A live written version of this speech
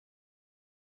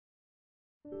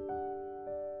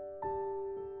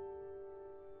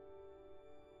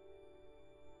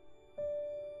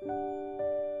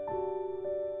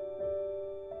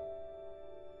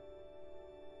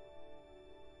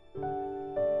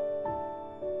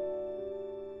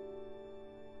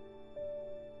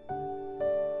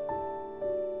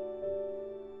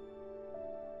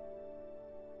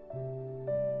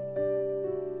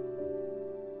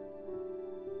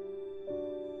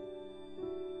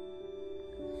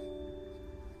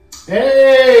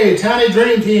Hey, Tiny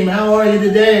Dream Team, how are you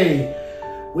today?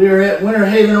 We are at Winter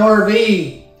Haven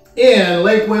RV in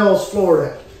Lake Wales,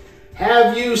 Florida.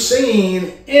 Have you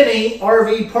seen any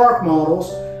RV park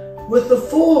models with the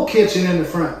full kitchen in the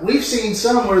front? We've seen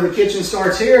some where the kitchen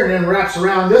starts here and then wraps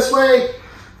around this way,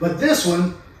 but this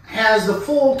one has the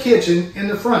full kitchen in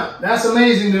the front. That's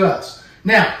amazing to us.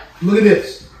 Now, look at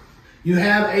this. You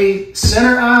have a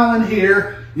center island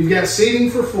here. You've got seating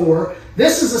for 4.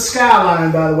 This is a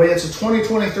Skyline, by the way. It's a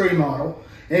 2023 model.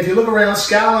 And if you look around,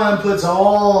 Skyline puts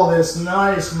all this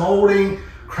nice molding,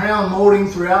 crown molding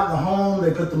throughout the home.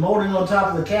 They put the molding on top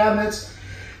of the cabinets.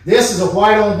 This is a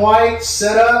white on white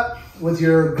setup with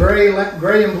your gray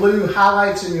and blue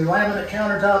highlights in your laminate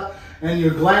countertop and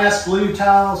your glass blue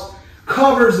tiles.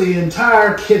 Covers the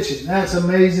entire kitchen. That's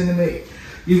amazing to me.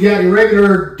 You've got your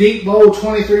regular deep bowl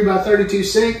 23 by 32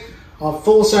 sink. A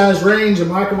full-size range, a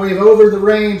microwave over the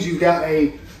range. You've got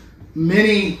a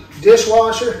mini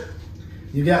dishwasher.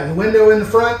 You've got the window in the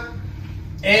front.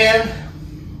 And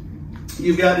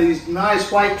you've got these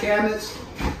nice white cabinets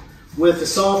with the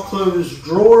soft closed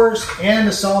drawers and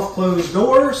the soft closed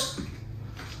doors.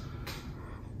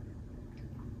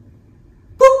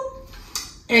 Boop.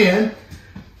 And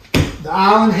the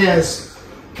island has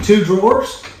 2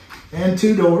 drawers and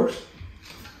 2 doors.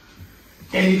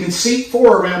 And you can seat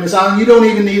 4 around this island. You don't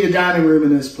even need a dining room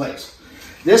in this place.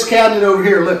 This cabinet over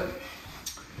here, look.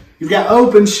 You've got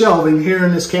open shelving here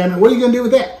in this cabinet. What are you going to do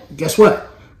with that? Guess what?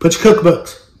 Put your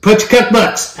cookbooks. Put your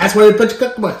cookbooks. That's where you put your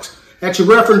cookbooks. That's your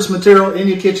reference material in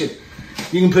your kitchen.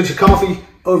 You can put your coffee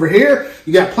over here.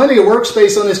 You got plenty of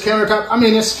workspace on this countertop. I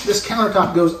mean, this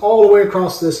countertop goes all the way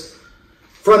across this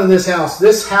front of this house.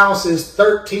 This house is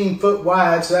 13 foot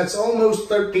wide, so that's almost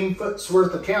 13 foot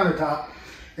worth of countertop.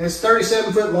 And it's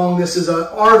 37 foot long. This is an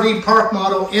RV park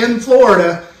model in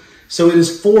Florida. So it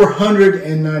is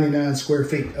 499 square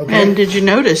feet. Okay. And did you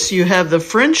notice you have the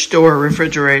French door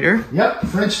refrigerator? Yep,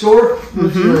 French door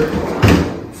with your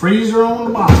freezer on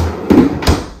the bottom.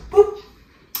 Boop.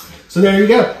 So there you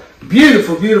go.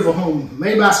 Beautiful, beautiful home.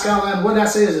 Made by Skyline. What did I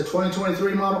say is a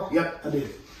 2023 model? Yep, I did.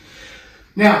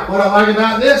 Now, what I like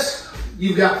about this,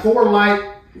 you've got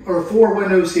 4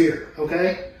 windows here,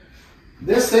 okay?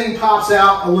 This thing pops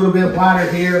out a little bit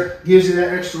wider here, gives you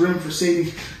that extra room for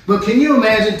seating. But can you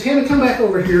imagine, Tammy, come back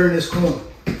over here in this corner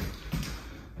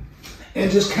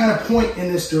and just kind of point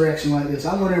in this direction like this.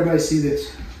 I want everybody to see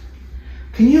this.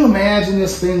 Can you imagine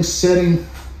this thing sitting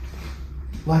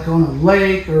like on a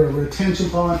lake or a retention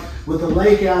pond with the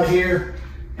lake out here,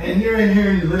 and you're in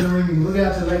here in your living room, you look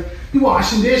out to the lake, you're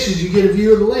washing dishes, you get a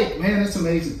view of the lake. Man, that's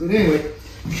amazing. But anyway,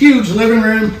 huge living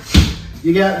room.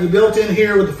 You got you built in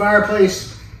here with the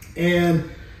fireplace and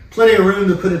plenty of room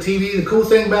to put a TV. The cool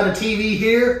thing about a TV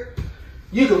here,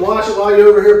 you can watch it while you're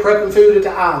over here prepping food at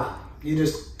the island. You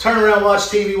just turn around and watch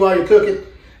TV while you're cooking.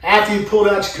 After you pulled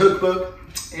out your cookbook,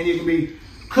 and you can be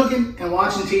cooking and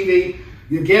watching TV.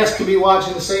 Your guests can be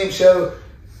watching the same show.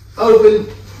 Open,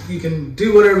 you can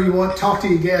do whatever you want. Talk to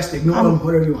your guests, ignore them,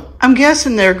 whatever you want. I'm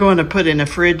guessing they're going to put in a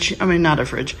fridge. I mean, not a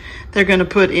fridge. They're going to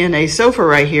put in a sofa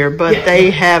right here, but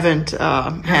they haven't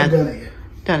done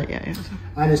it yet. Yeah.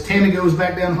 As Tammy goes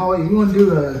back down the hallway, you want to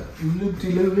do a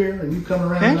loop-de-loop here, and you come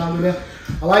around and I'll go down.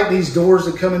 I like these doors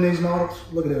that come in these models.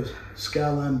 Look at those.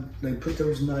 Skyline, they put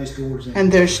those nice doors in.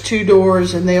 And there's 2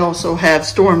 doors, and they also have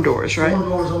storm doors, right? Storm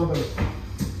doors on both.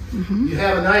 You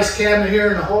have a nice cabinet here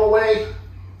in the hallway.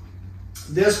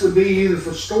 This would be either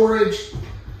for storage,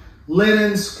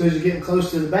 linens, because you're getting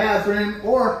close to the bathroom,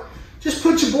 or just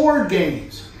put your board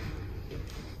games.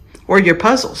 Or your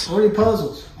puzzles. Or your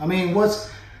puzzles. I mean,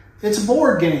 it's a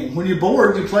board game. When you're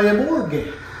bored, you play a board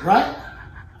game, right?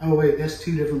 Oh, wait, that's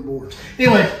 2 different boards.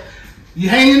 Anyway, you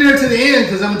hang in there to the end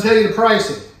because I'm going to tell you the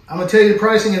pricing. I'm going to tell you the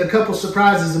pricing and a couple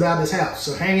surprises about this house.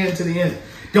 So hang in to the end.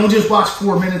 Don't just watch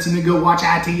 4 minutes and then go watch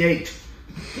ITH. You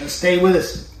gotta stay with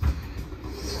us.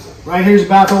 Right here's the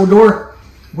bathroom door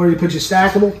where you put your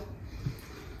stackable.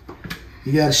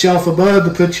 You got a shelf above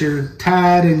to put your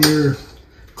Tide and your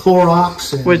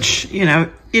Clorox. And which, you know,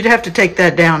 You'd have to take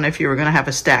that down if you were going to have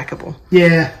a stackable.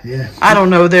 Yeah, yeah. I don't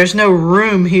know. There's no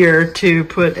room here to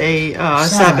put a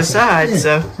side-by-side, yeah,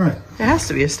 so right. It has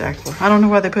to be a stackable. I don't know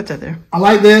why they put that there. I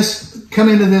like this. Come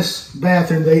into this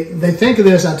bathroom. They think of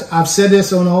this. I've said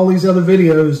this on all these other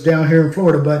videos down here in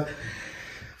Florida, but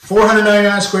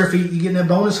 499 square feet. You're getting a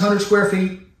bonus 100 square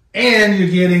feet, and you're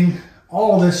getting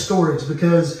all this storage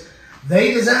because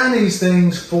they design these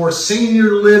things for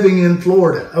senior living in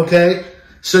Florida, okay?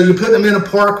 So you put them in a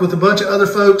park with a bunch of other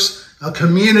folks, a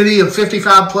community of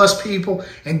 55 plus people,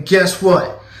 and guess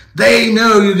what? They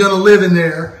know you're gonna live in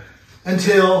there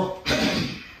until,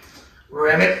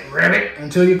 ribbit,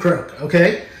 until you croak,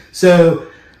 okay? So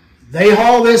they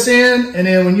haul this in, and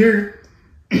then when your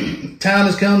time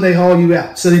has come, they haul you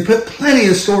out. So they put plenty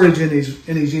of storage in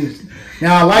these units.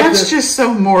 Now I like That's just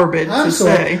so morbid to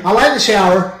say. I like the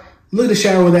shower. Look at the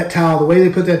shower with that towel. The way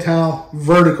they put that towel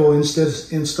vertical instead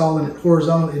of installing it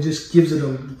horizontal, it just gives it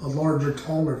a larger,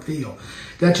 taller feel.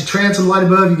 Got your transom light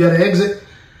above. You got an exit,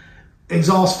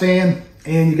 exhaust fan,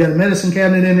 and you got a medicine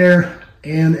cabinet in there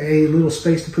and a little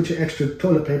space to put your extra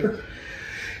toilet paper.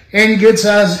 And your good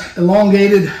size,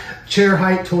 elongated chair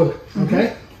height toilet,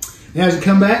 okay? Now as you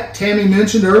come back, Tammy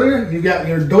mentioned earlier, you got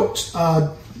your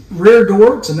rear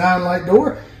door. It's a 9-light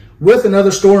door with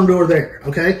another storm door there,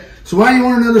 okay? So why do you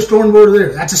want another storm door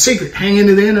there? That's a secret. Hang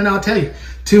into the end and I'll tell you.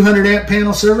 200 amp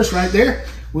panel service right there.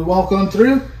 We walk on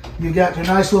through. You got your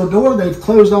nice little door. They've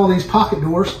closed all these pocket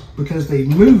doors because they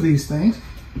move these things.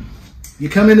 You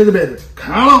come into the bedroom.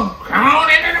 Come on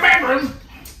into the bedroom.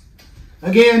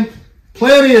 Again,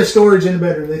 plenty of storage in the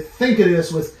bedroom. They think of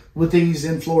this with these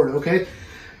in Florida, okay?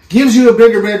 Gives you a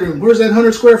bigger bedroom. Where's that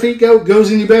 100 square feet go?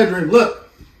 Goes in your bedroom. Look,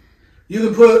 you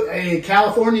can put a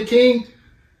California king,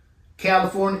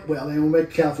 well, they won't make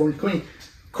California queen.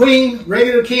 Queen,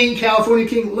 regular king, California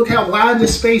king. Look how wide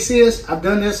this space is. I've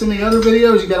done this in the other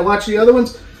videos. You got to watch the other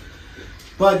ones.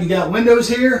 But you got windows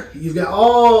here. You've got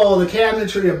all the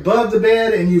cabinetry above the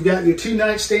bed, and you've got your 2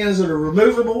 nightstands that are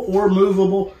removable or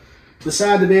movable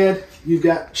beside the bed. You've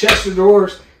got chest of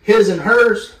drawers, his and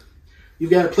hers. You've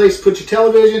got a place to put your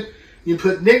television. You can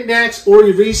put knickknacks or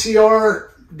your VCR,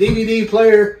 DVD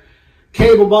player,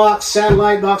 cable box,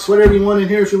 satellite box, whatever you want in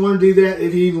here if you want to do that.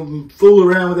 If you even fool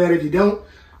around with that, if you don't,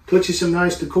 put you some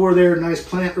nice decor there, nice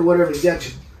plant or whatever. You got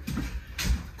your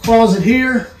closet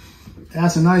here.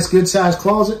 That's a nice good sized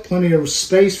closet. Plenty of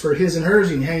space for his and hers.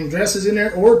 You can hang dresses in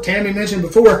there. Or Tammy mentioned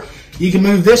before, you can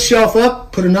move this shelf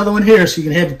up, put another one here so you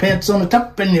can have your pants on the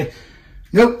top and your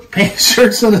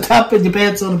shirts on the top and your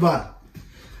pants on the bottom.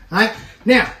 All right,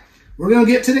 now we're going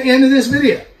to get to the end of this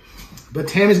video. But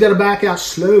Tammy's got to back out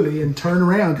slowly and turn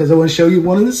around because I want to show you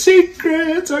one of the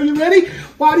secrets. Are you ready?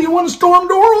 Why do you want a storm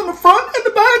door on the front and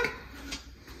the back?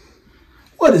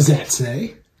 What does that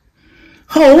say?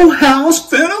 Whole house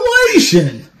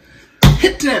ventilation.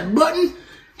 Hit that button.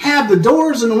 Have the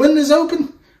doors and the windows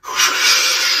open.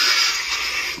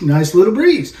 Nice little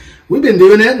breeze. We've been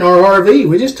doing that in our RV.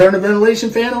 We just turn the ventilation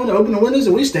fan on, open the windows,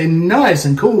 and we stay nice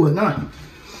and cool at night.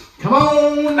 Come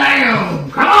on down.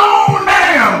 Come on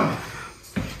down.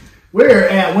 We're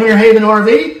at Winter Haven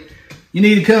RV. You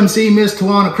need to come see Miss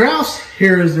Tawana Crouse.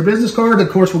 Here is their business card. Of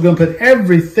course, we're going to put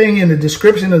everything in the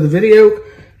description of the video.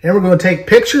 And we're going to take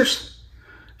pictures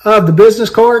of the business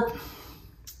card.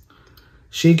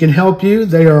 She can help you.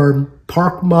 They are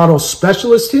park model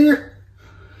specialists here.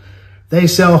 They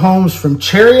sell homes from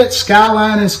Chariot,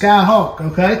 Skyline, and Skyhawk,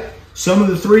 okay? Some of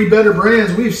the 3 better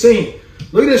brands we've seen.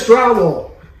 Look at this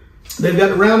drywall. They've got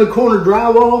the rounded corner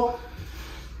drywall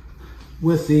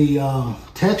with the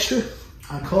texture.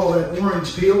 I call that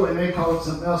orange peel. They may call it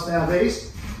something else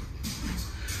nowadays.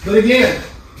 But again,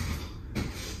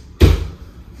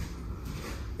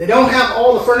 they don't have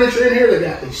all the furniture in here. They've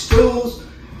got these stools.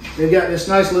 They've got this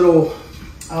nice little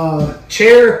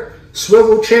chair,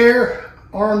 swivel chair,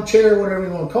 armchair, whatever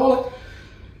you want to call it.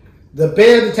 The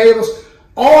bed, the tables,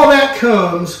 all that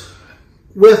comes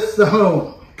with the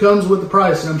home. Comes with the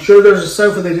price. And I'm sure there's a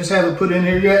sofa they just haven't put in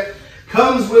here yet.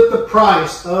 Comes with the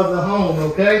price of the home,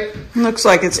 okay? Looks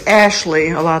like it's Ashley,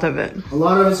 a lot of it. A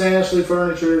lot of it's Ashley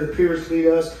furniture. It appears to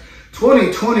be us.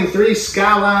 2023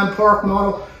 Skyline Park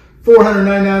model,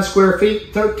 499 square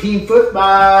feet, 13 foot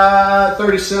by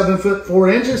 37 foot 4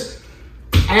 inches.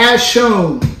 As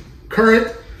shown,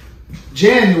 current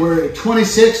January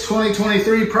 26,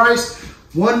 2023 price,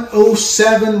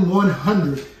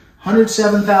 $107,100.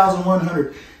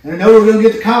 $107,100. And I know we're going to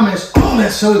get the comments, oh,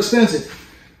 that's so expensive.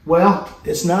 Well,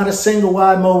 it's not a single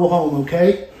wide mobile home,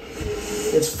 okay?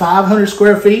 It's 500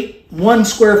 square feet, 1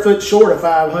 square foot short of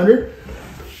 500.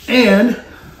 And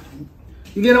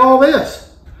you get all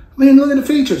this. I mean, look at the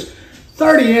features.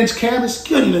 30-inch cabinets,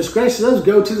 goodness gracious, those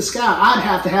go to the sky. I'd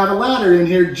have to have a ladder in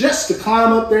here just to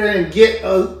climb up there and get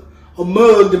a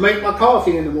mug to make my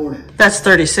coffee in the morning. That's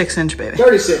 36-inch, baby.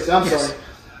 36, I'm sorry.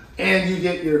 And you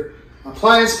get your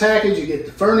appliance package, you get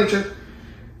the furniture,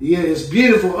 you get this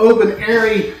beautiful open,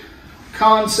 airy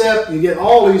concept. You get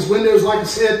all these windows, like I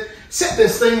said. Set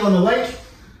this thing on the lake,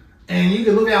 and you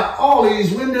can look out all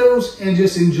these windows and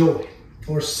just enjoy it.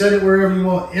 Or set it wherever you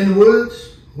want, in the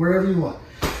woods, wherever you want.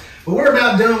 But we're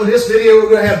about done with this video. We're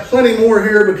going to have plenty more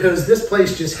here because this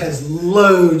place just has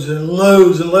loads and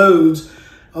loads and loads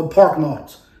of park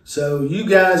models. So you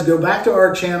guys go back to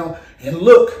our channel and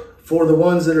look for the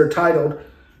ones that are titled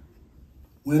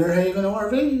Winter Haven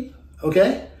RV,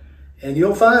 okay? And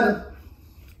you'll find them.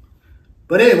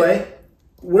 But anyway,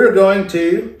 we're going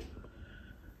to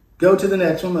go to the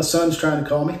next one. My son's trying to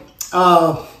call me.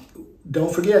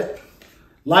 Don't forget,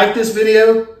 like this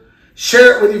video,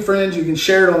 share it with your friends. You can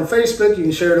share it on Facebook. You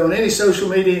can share it on any social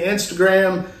media,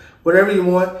 Instagram, whatever you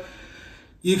want.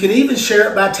 You can even share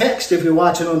it by text if you're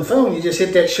watching on the phone. You just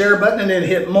hit that share button and then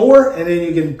hit more, and then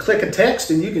you can click a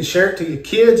text and you can share it to your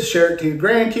kids, share it to your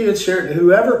grandkids, share it to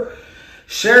whoever.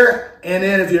 Share it, and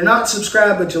then if you're not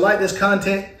subscribed but you like this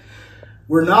content,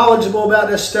 we're knowledgeable about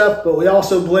this stuff, but we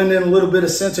also blend in a little bit of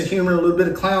sense of humor, a little bit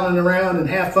of clowning around and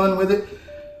have fun with it.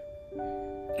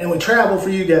 And we travel for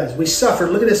you guys. We suffer.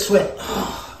 Look at this sweat.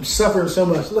 Oh, I'm suffering so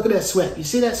much. Look at that sweat. You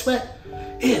see that sweat?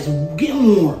 It's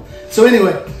getting warm. So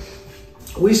anyway,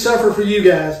 we suffer for you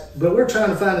guys, but we're trying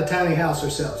to find a tiny house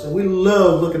ourselves. And we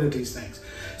love looking at these things.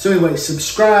 So anyway,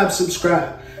 subscribe.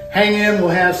 Hang in. We'll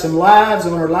have some lives.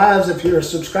 On our lives, if you're a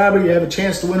subscriber, you have a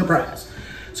chance to win a prize.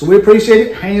 So we appreciate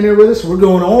it. Hang in there with us. We're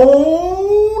going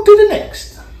on to the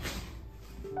next.